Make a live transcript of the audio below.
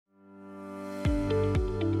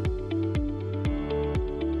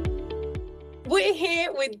we're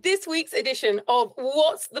here with this week's edition of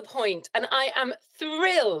What's the Point? And I am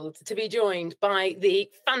thrilled to be joined by the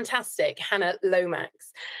fantastic Hannah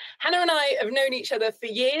Lomax. Hannah and I have known each other for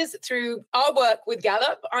years through our work with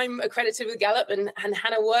Gallup. I'm accredited with Gallup and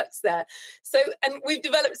Hannah works there. And we've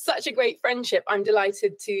developed such a great friendship, I'm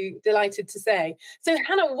delighted to say. So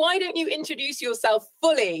Hannah, why don't you introduce yourself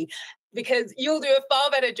fully? Because you'll do a far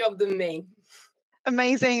better job than me.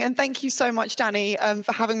 Amazing. And thank you so much, Dani,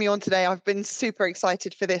 for having me on today. I've been super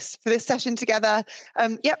excited for this session together.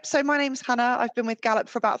 So my name's Hannah. I've been with Gallup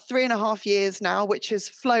for about 3.5 years now, which has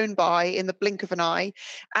flown by in the blink of an eye.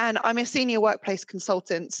 And I'm a senior workplace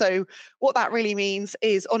consultant. So what that really means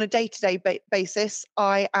is on a day-to-day basis,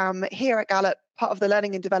 I am here at Gallup, part of the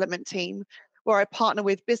learning and development team, where I partner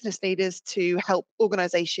with business leaders to help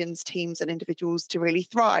organizations, teams, and individuals to really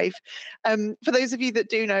thrive. For those of you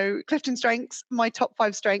that do know Clifton strengths, my top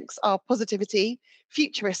 5 strengths are positivity,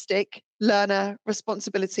 futuristic, learner,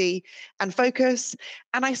 responsibility, and focus.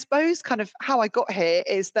 And I suppose kind of how I got here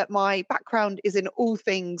is that my background is in all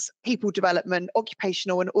things people development,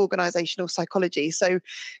 occupational and organizational psychology. So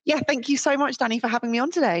yeah, thank you so much, Dani, for having me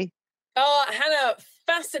on today. Oh, Hannah,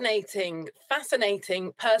 fascinating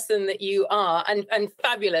person that you are, and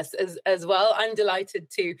fabulous as well. I'm delighted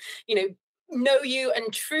to, know you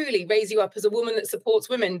and truly raise you up as a woman that supports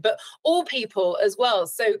women, but all people as well.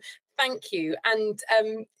 So thank you. And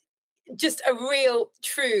just a real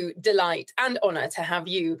true delight and honor to have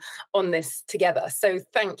you on this together. So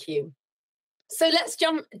thank you. So let's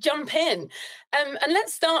jump in. And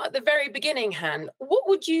let's start at the very beginning, Han. What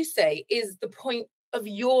would you say is the point of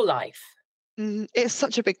your life? It's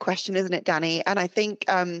such a big question, isn't it, Dani? And I think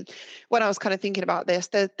when I was kind of thinking about this,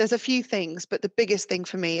 there's a few things, but the biggest thing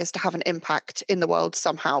for me is to have an impact in the world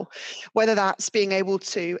somehow, whether that's being able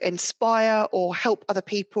to inspire or help other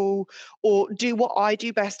people or do what I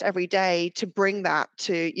do best every day to bring that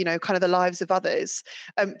to, kind of the lives of others.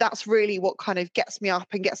 That's really what kind of gets me up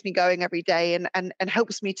and gets me going every day and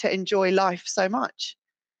helps me to enjoy life so much.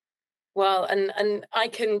 Well, and I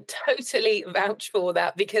can totally vouch for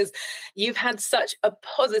that because you've had such a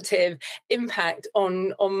positive impact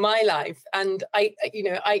on my life. And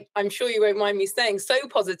I'm sure you won't mind me saying, so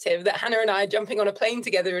positive that Hannah and I are jumping on a plane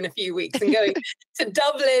together in a few weeks and going to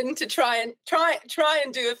Dublin to try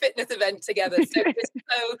and do a fitness event together. So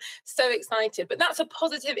we're so excited. But that's a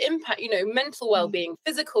positive impact, mental well-being,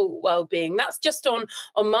 physical well-being. That's just on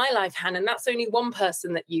my life, Hannah, and that's only one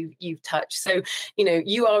person that you've touched. So,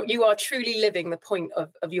 you are truly living the point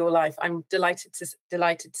of your life. I'm delighted to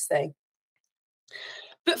say.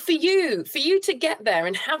 But for you to get there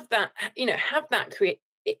and have that create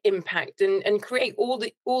impact and create all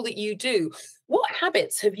that you do, what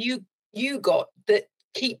habits have you got that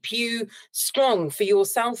keep you strong for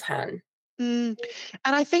yourself, Han? And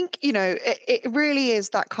I think, it really is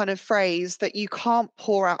that kind of phrase that you can't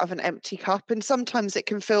pour out of an empty cup. And sometimes it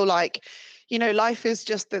can feel like, life is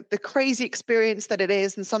just the crazy experience that it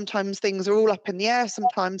is. And sometimes things are all up in the air.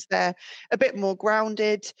 Sometimes they're a bit more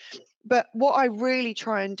grounded. But what I really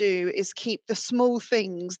try and do is keep the small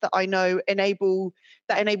things that I know enable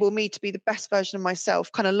me to be the best version of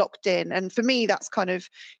myself kind of locked in. And for me, that's kind of,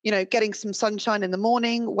 getting some sunshine in the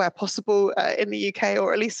morning where possible in the UK,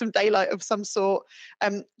 or at least some daylight of some sort.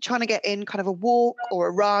 Trying to get in kind of a walk or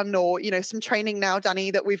a run or, some training now,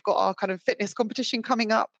 Dani, that we've got our kind of fitness competition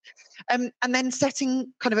coming up. And then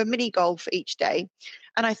setting kind of a mini goal for each day.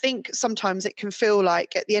 And I think sometimes it can feel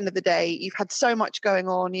like at the end of the day, you've had so much going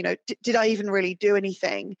on, did I even really do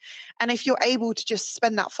anything? And if you're able to just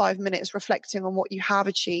spend that 5 minutes reflecting on what you have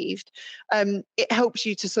achieved, it helps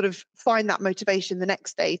you to sort of find that motivation the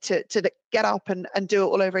next day to get up and do it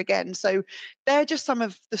all over again. So they're just some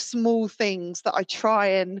of the small things that I try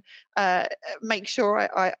and make sure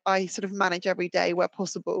I sort of manage every day where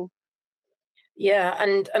possible. Yeah,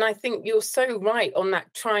 and I think you're so right on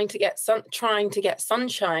that. Trying to get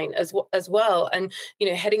sunshine as well, and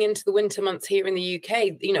heading into the winter months here in the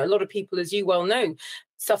UK, a lot of people, as you well know,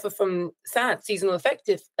 suffer from SAD, seasonal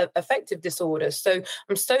affective disorders. So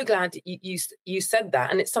I'm so glad you said that,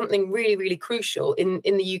 and it's something really, really crucial in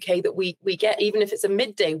the UK that we get, even if it's a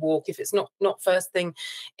midday walk, if it's not first thing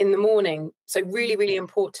in the morning. So really, really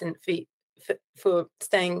important for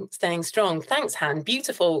staying strong. Thanks, Han.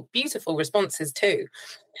 Beautiful responses too.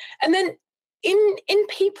 And then in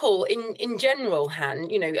people in general, Han,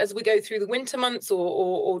 as we go through the winter months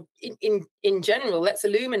or in general, let's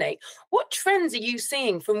illuminate what trends are you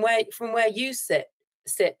seeing from where you sit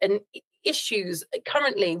and issues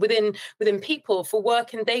currently within people for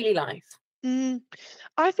work and daily life. Mm,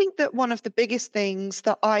 I think that one of the biggest things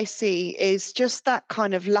that I see is just that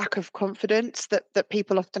kind of lack of confidence that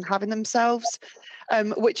people often have in themselves,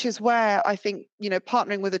 which is where I think,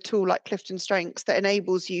 partnering with a tool like Clifton Strengths that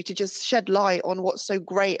enables you to just shed light on what's so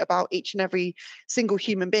great about each and every single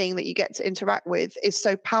human being that you get to interact with is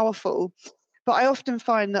so powerful. But I often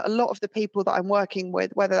find that a lot of the people that I'm working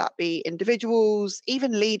with, whether that be individuals,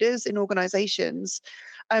 even leaders in organizations,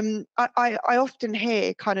 I often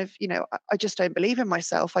hear kind of, I just don't believe in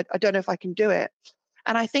myself. I don't know if I can do it.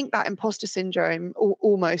 And I think that imposter syndrome,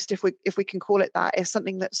 almost, if we can call it that, is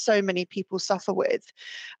something that so many people suffer with.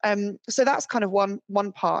 So that's kind of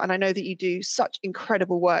one part. And I know that you do such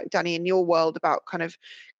incredible work, Dani, in your world about kind of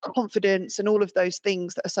confidence and all of those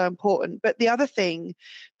things that are so important. But the other thing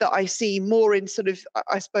that I see more in sort of,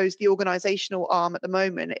 I suppose, the organizational arm at the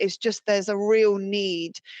moment is just there's a real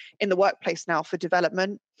need in the workplace now for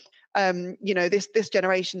development. This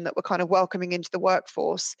generation that we're kind of welcoming into the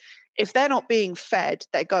workforce, if they're not being fed,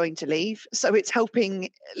 they're going to leave. So it's helping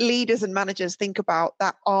leaders and managers think about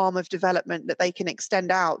that arm of development that they can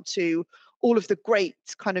extend out to all of the great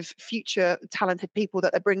kind of future talented people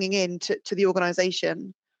that they're bringing in to the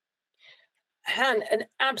organization. Han, an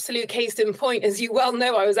absolute case in point. As you well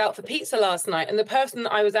know, I was out for pizza last night, and the person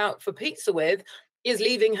that I was out for pizza with is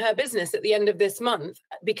leaving her business at the end of this month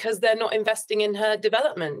because they're not investing in her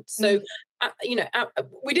development. So,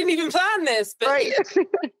 we didn't even plan this, but right.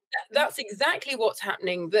 That's exactly what's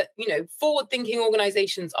happening. That, forward-thinking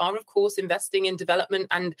organizations are, of course, investing in development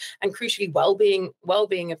and crucially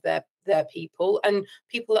well-being of their people, and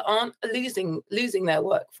people that aren't losing their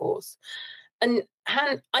workforce. And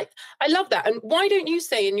Han, I love that. And why don't you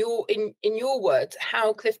say in your words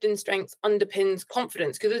how Clifton Strengths underpins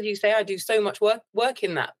confidence? Because as you say, I do so much work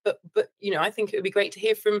in that. But I think it would be great to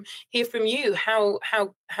hear from you how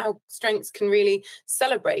strengths can really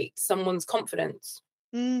celebrate someone's confidence.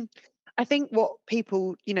 I think what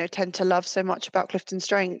people, tend to love so much about Clifton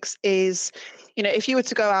Strengths is, if you were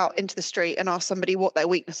to go out into the street and ask somebody what their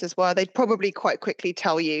weaknesses were, they'd probably quite quickly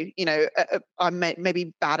tell you, I'm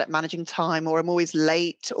maybe bad at managing time, or I'm always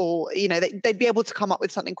late, or, they'd be able to come up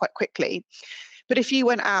with something quite quickly. But if you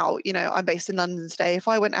went out, I'm based in London today, if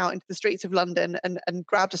I went out into the streets of London and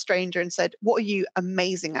grabbed a stranger and said, what are you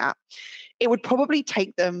amazing at? It would probably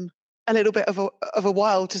take them a little bit of a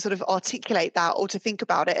while to sort of articulate that or to think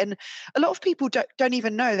about it. And a lot of people don't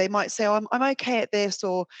even know. They might say, oh, I'm okay at this,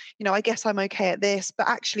 or, I guess I'm okay at this. But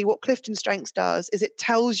actually what Clifton Strengths does is it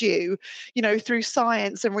tells you, through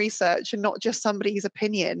science and research and not just somebody's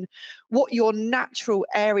opinion, what your natural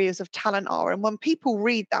areas of talent are. And when people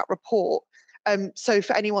read that report, so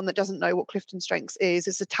for anyone that doesn't know what Clifton Strengths is,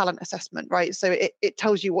 it's a talent assessment, right? So it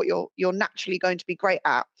tells you what you're naturally going to be great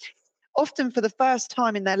at. Often for the first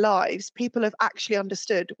time in their lives, people have actually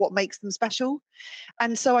understood what makes them special.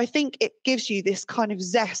 And so I think it gives you this kind of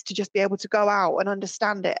zest to just be able to go out and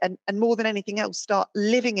understand it, and more than anything else, start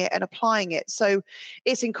living it and applying it. So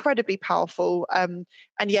it's incredibly powerful. And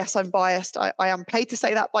yes, I'm biased. I am paid to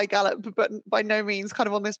say that by Gallup, but by no means kind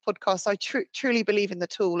of on this podcast. I truly believe in the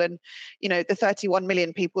tool, and, the 31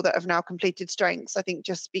 million people that have now completed Strengths, I think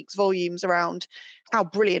just speaks volumes around how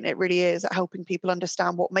brilliant it really is at helping people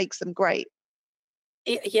understand what makes them great.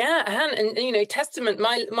 Yeah, and testament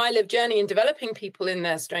my lived journey in developing people in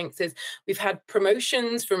their strengths is we've had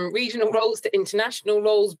promotions from regional roles to international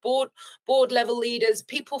roles, board level leaders,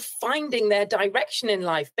 people finding their direction in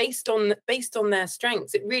life based on their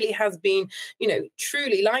strengths. It really has been,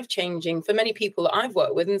 truly life-changing for many people that I've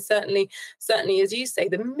worked with, and certainly as you say,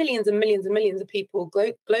 the millions and millions and millions of people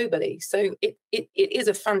globally. So it is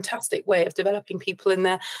a fantastic way of developing people in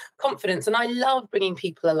their confidence, and I love bringing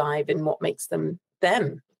people alive in what makes them.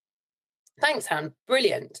 Thanks, Han.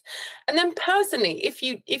 Brilliant. And then personally, if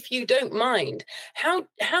you don't mind,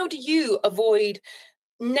 how do you avoid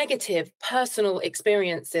negative personal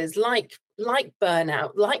experiences like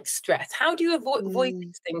burnout, like stress? How do you avoid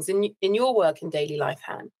these things in your work and daily life,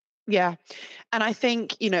 Han? Yeah. And I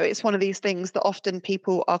think, it's one of these things that often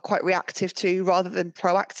people are quite reactive to rather than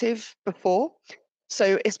proactive before.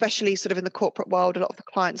 So especially sort of in the corporate world, a lot of the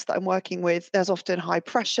clients that I'm working with, there's often high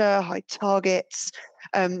pressure, high targets,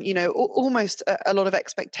 almost a lot of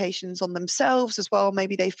expectations on themselves as well.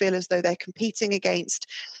 Maybe they feel as though they're competing against,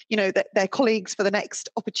 their colleagues for the next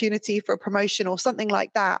opportunity for a promotion or something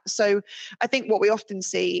like that. So I think what we often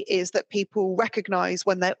see is that people recognize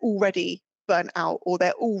when they're already burnt out, or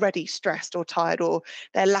they're already stressed or tired, or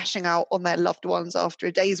they're lashing out on their loved ones after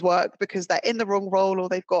a day's work because they're in the wrong role, or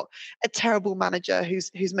they've got a terrible manager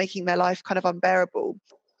who's making their life kind of unbearable.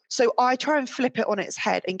 So I try and flip it on its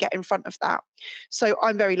head and get in front of that. So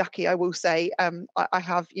I'm very lucky, I will say. I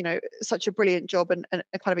have, such a brilliant job and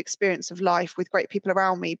a kind of experience of life with great people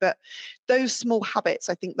around me. But those small habits,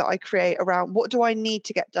 I think, that I create around what do I need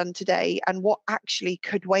to get done today and what actually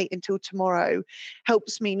could wait until tomorrow,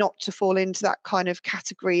 helps me not to fall into that kind of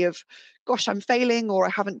category of, gosh, I'm failing, or I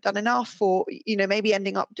haven't done enough, or, maybe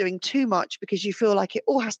ending up doing too much because you feel like it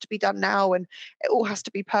all has to be done now and it all has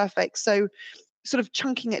to be perfect. So sort of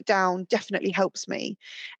chunking it down definitely helps me.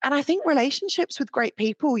 And I think relationships with great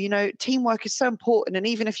people, teamwork is so important. And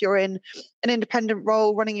even if you're in an independent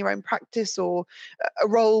role, running your own practice, or a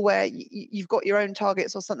role where you've got your own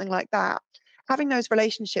targets or something like that, having those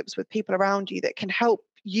relationships with people around you that can help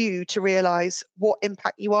you to realize what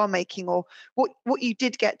impact you are making, or what you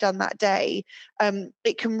did get done that day,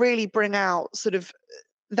 it can really bring out sort of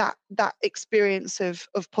that experience of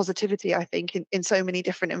positivity, I think, in so many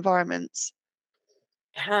different environments.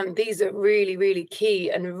 And these are really, really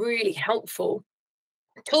key and really helpful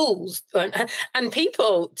tools and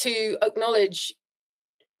people to acknowledge,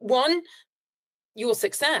 one, your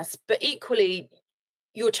success, but equally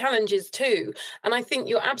your challenges too. And I think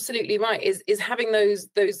you're absolutely right, is having those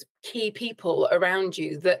key people around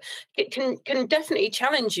you that it can definitely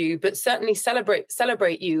challenge you, but certainly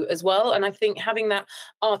celebrate you as well. And I think having that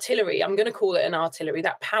artillery, I'm going to call it an artillery,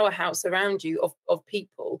 that powerhouse around you of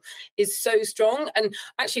people is so strong. And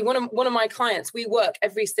actually one of my clients, we work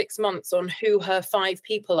every 6 months on who her 5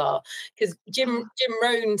 people are, because Jim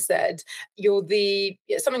Rohn said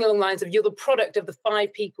something along the lines of, you're the product of the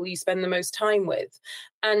 5 people you spend the most time with.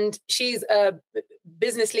 And she's a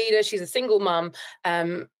business leader, she's a single mum,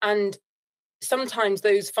 and sometimes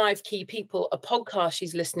those 5 key people are podcasts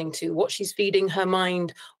she's listening to, what she's feeding her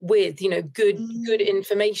mind with, good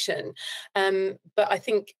information. But I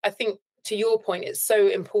think to your point, it's so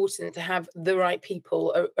important to have the right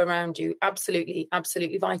people around you. Absolutely,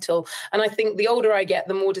 absolutely vital. And I think the older I get,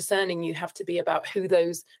 the more discerning you have to be about who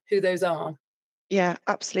those are. Yeah,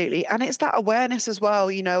 absolutely. And it's that awareness as well,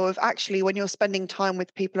 of actually when you're spending time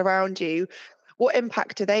with people around you, what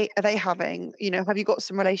impact are they having? Have you got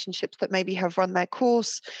some relationships that maybe have run their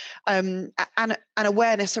course? And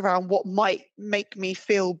awareness around what might make me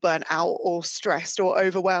feel burnt out or stressed or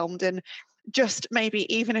overwhelmed. And just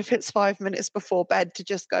maybe, even if it's 5 minutes before bed, to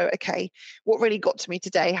just go, okay, what really got to me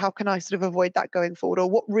today? How can I sort of avoid that going forward? Or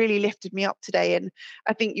what really lifted me up today? And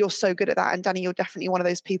I think you're so good at that. And Dani, you're definitely one of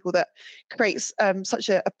those people that creates such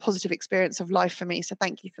a positive experience of life for me. So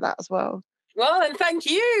thank you for that as well. Well, and thank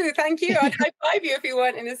you. I'd high five you if you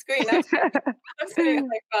weren't in the screen. Absolutely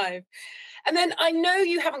high five. And then I know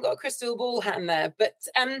you haven't got a crystal ball hand there, but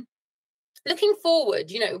looking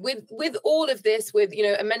forward, with all of this, with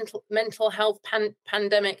a mental health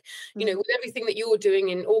pandemic, with everything that you're doing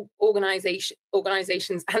in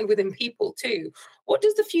organizations and within people too, what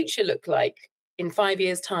does the future look like in 5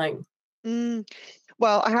 years' time?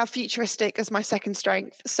 Well, I have futuristic as my second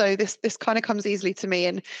strength. So this kind of comes easily to me.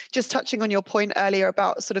 And just touching on your point earlier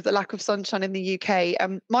about sort of the lack of sunshine in the UK,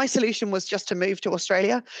 my solution was just to move to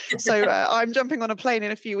Australia. So I'm jumping on a plane in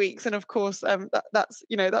a few weeks. And of course,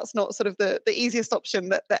 that's not sort of the easiest option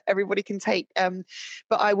that everybody can take.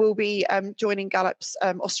 But I will be joining Gallup's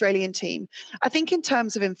Australian team. I think in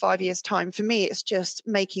terms of in 5 years' time, for me, it's just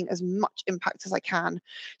making as much impact as I can.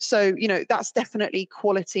 So, that's definitely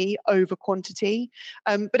quality over quantity.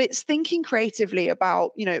 But it's thinking creatively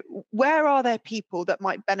about, where are there people that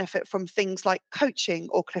might benefit from things like coaching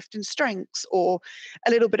or Clifton Strengths or a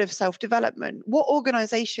little bit of self-development? What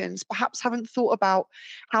organizations perhaps haven't thought about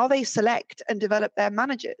how they select and develop their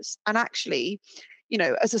managers? And actually,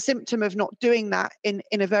 as a symptom of not doing that in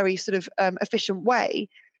a very sort of efficient way,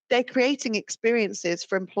 they're creating experiences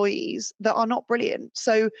for employees that are not brilliant.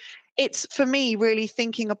 So it's, for me, really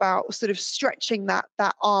thinking about sort of stretching that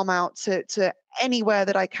arm out to anywhere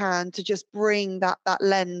that I can, to just bring that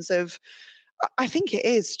lens of, I think it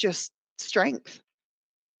is just strength.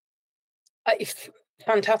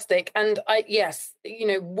 Fantastic. And yes,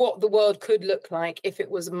 what the world could look like if it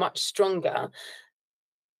was much stronger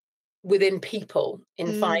within people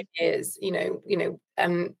in 5 years,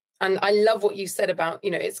 and I love what you said about,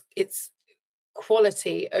 it's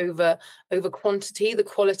quality over quantity, the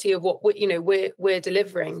quality of what we're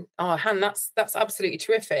delivering. Oh, Han, that's absolutely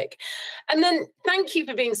terrific. And then thank you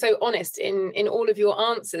for being so honest in all of your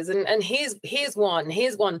answers. And here's one.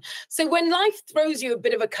 So when life throws you a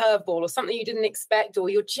bit of a curveball or something you didn't expect, or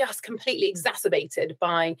you're just completely exacerbated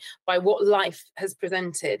by what life has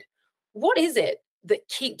presented, what is it that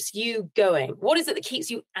keeps you going? What is it that keeps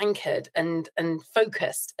you anchored and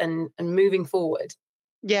focused and moving forward?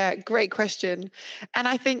 Yeah, great question. And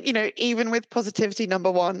I think, even with positivity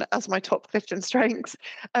number one as my top Clifton strengths,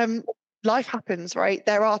 um, life happens, right?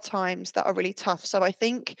 There are times that are really tough. So I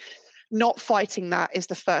think not fighting that is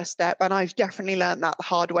the first step. And I've definitely learned that the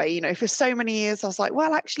hard way. For so many years, I was like,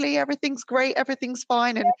 well, actually, everything's great, everything's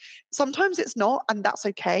fine. And sometimes it's not, and that's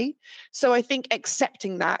okay. So I think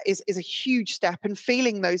accepting that is a huge step, and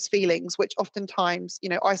feeling those feelings, which oftentimes,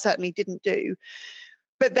 I certainly didn't do.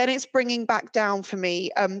 But then it's bringing back down for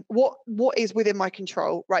me, what is within my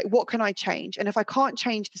control, right? What can I change? And if I can't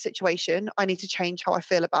change the situation, I need to change how I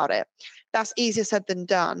feel about it. That's easier said than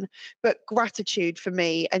done. But gratitude for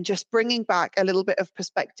me, and just bringing back a little bit of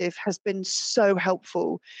perspective, has been so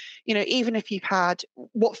helpful. Even if you've had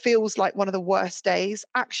what feels like one of the worst days,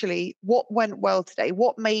 actually, what went well today?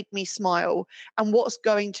 What made me smile? And what's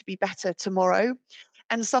going to be better tomorrow?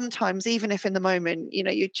 And sometimes, even if in the moment,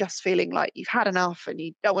 you're just feeling like you've had enough and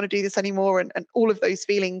you don't want to do this anymore, and all of those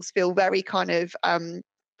feelings feel very kind of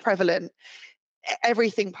prevalent,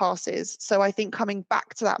 everything passes. So I think coming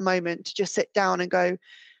back to that moment to just sit down and go,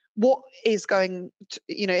 what is going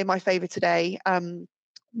in my favor today?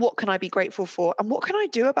 What can I be grateful for? And what can I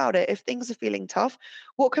do about it if things are feeling tough?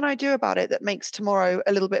 What can I do about it that makes tomorrow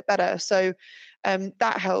a little bit better? So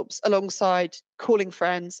that helps, alongside calling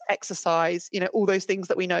friends, exercise, all those things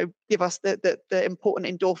that we know give us the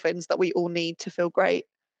important endorphins that we all need to feel great.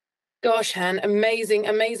 Gosh, Han,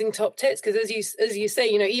 amazing top tips. Because as you say,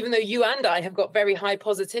 even though you and I have got very high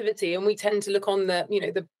positivity, and we tend to look on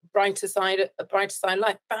the brighter side of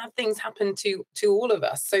life, bad things happen to all of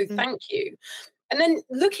us. So Mm. thank you. And then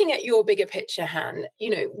looking at your bigger picture, Han,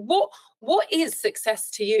 what is success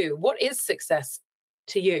to you? What is success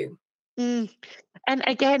to you? Mm. And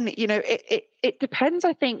again, it depends,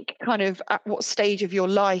 I think, kind of at what stage of your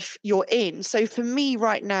life you're in. So for me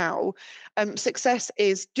right now, success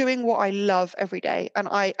is doing what I love every day. And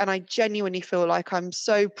I genuinely feel like I'm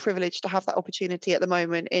so privileged to have that opportunity at the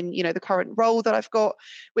moment in, the current role that I've got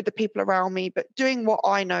with the people around me, but doing what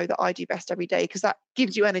I know that I do best every day, because that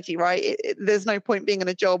gives you energy, right? There's no point being in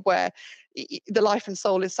a job where the life and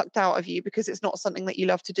soul is sucked out of you because it's not something that you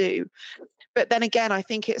love to do. But then again, I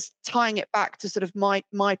think it's tying it back to sort of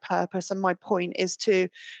my purpose, and my point is to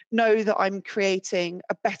know that I'm creating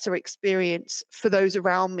a better experience for those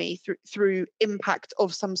around me through impact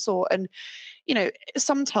of some sort. And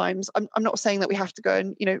sometimes I'm not saying that we have to go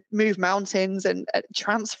and move mountains and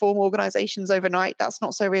transform organizations overnight. That's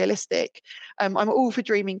not so realistic. I'm all for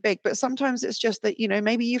dreaming big, but sometimes it's just that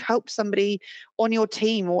maybe you've helped somebody on your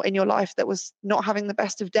team or in your life that was not having the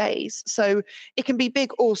best of days. So it can be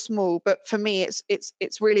big or small, but for me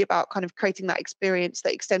it's really about kind of creating that experience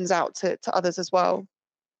that extends out to others as well.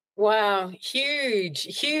 Wow, huge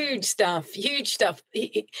stuff, huge stuff.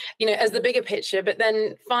 As the bigger picture, but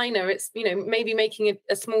then finer, it's maybe making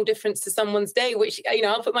a small difference to someone's day, which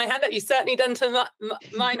I'll put my hand up. You've certainly done to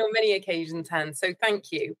mine on many occasions, Han. So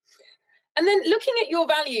thank you. And then looking at your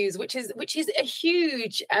values, which is a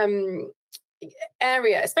huge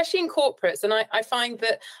area, especially in corporates. And I find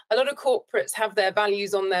that a lot of corporates have their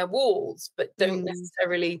values on their walls, but don't Mm.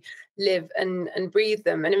 necessarily live and breathe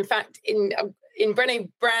them. And in fact, in Brené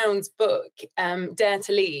Brown's book, Dare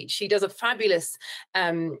to Lead, she does a fabulous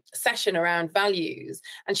session around values,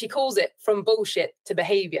 and she calls it From Bullshit to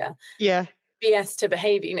Behavior. Yeah. BS to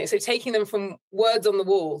behavior, so taking them from words on the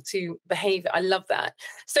wall to behavior. I love that.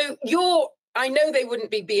 So I know they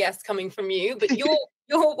wouldn't be BS coming from you, but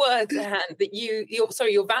your words, Han, that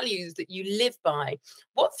your values that you live by,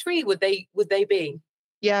 what three would they be?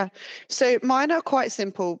 Yeah. So mine are quite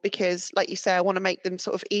simple because, like you say, I want to make them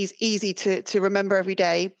sort of easy to remember every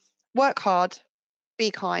day. Work hard,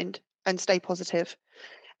 be kind, and stay positive.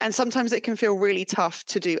 And sometimes it can feel really tough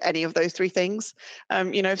to do any of those three things.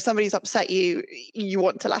 If somebody's upset you, you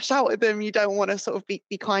want to lash out at them. You don't want to sort of be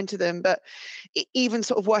kind to them. But even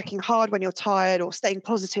sort of working hard when you're tired, or staying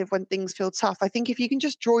positive when things feel tough, I think if you can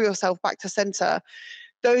just draw yourself back to center,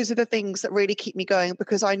 those are the things that really keep me going,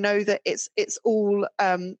 because I know that it's all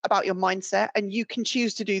about your mindset, and you can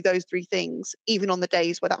choose to do those three things even on the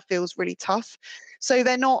days where that feels really tough. So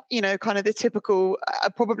they're not, kind of the typical,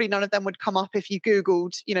 probably none of them would come up if you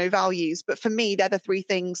Googled, values. But for me, they're the three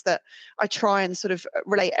things that I try and sort of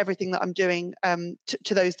relate everything that I'm doing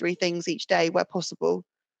to those three things each day where possible.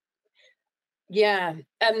 Yeah.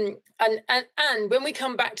 And when we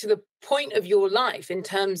come back to the point of your life in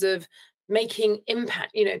terms of making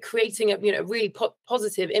impact, creating a really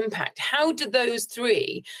positive impact, how do those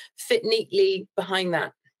three fit neatly behind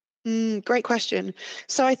that? Great question.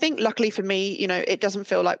 So I think luckily for me, it doesn't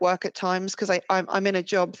feel like work at times, because I'm in a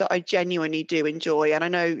job that I genuinely do enjoy. And I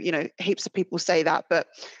know, heaps of people say that, but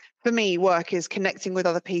for me, work is connecting with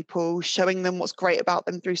other people, showing them what's great about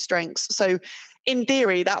them through strengths. So in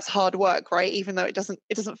theory, that's hard work, right? Even though it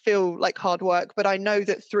doesn't feel like hard work, but I know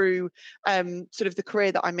that through sort of the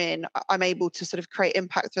career that I'm in, I'm able to sort of create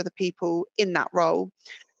impact for other people in that role.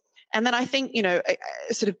 And then I think,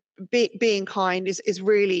 sort of being kind is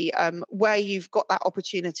really where you've got that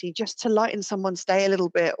opportunity just to lighten someone's day a little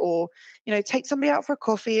bit, or, take somebody out for a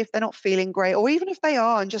coffee if they're not feeling great, or even if they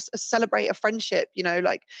are, and just celebrate a friendship,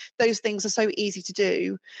 like those things are so easy to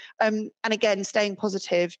do. And again, staying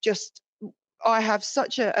positive, just I have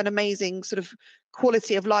such an amazing sort of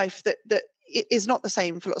quality of life that is not the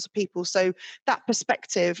same for lots of people. So that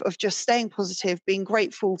perspective of just staying positive, being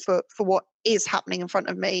grateful for what is happening in front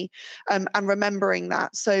of me, and remembering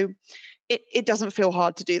that. So it doesn't feel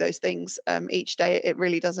hard to do those things each day. It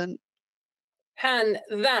really doesn't. Han,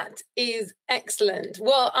 that is excellent.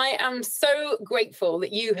 Well, I am so grateful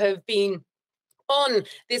that you have been on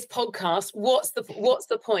this podcast. What's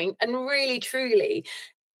the point? And really, truly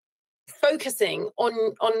focusing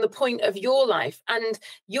on the point of your life, and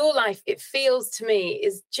your life, it feels to me,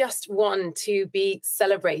 is just one to be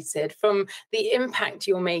celebrated, from the impact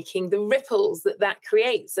you're making, the ripples that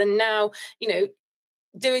creates, and now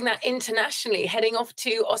doing that internationally, heading off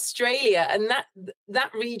to Australia and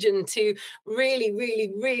that region, to really,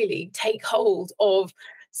 really, really take hold of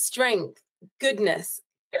strength, goodness,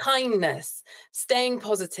 kindness, staying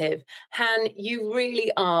positive. Han, you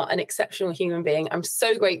really are an exceptional human being. I'm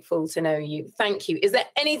so grateful to know you. Thank you. Is there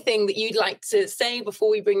anything that you'd like to say before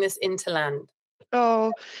we bring this into land?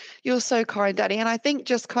 Oh, you're so kind, Dani. And I think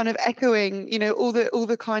just kind of echoing, all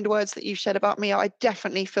the kind words that you've shared about me, I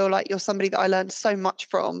definitely feel like you're somebody that I learned so much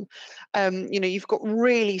from. You've got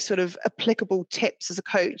really sort of applicable tips as a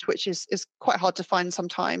coach, which is quite hard to find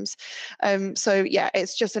sometimes. So yeah,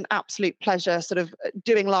 it's just an absolute pleasure sort of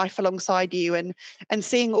doing life alongside you, and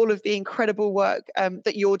seeing all of the incredible work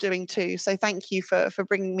that you're doing too. So thank you for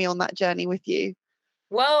bringing me on that journey with you.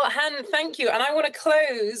 Well, Han, thank you. And I want to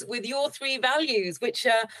close with your 3 values, which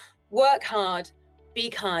are work hard, be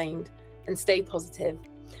kind, and stay positive.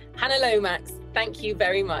 Hannah Lomax, thank you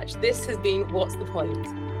very much. This has been What's the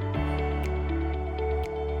Point?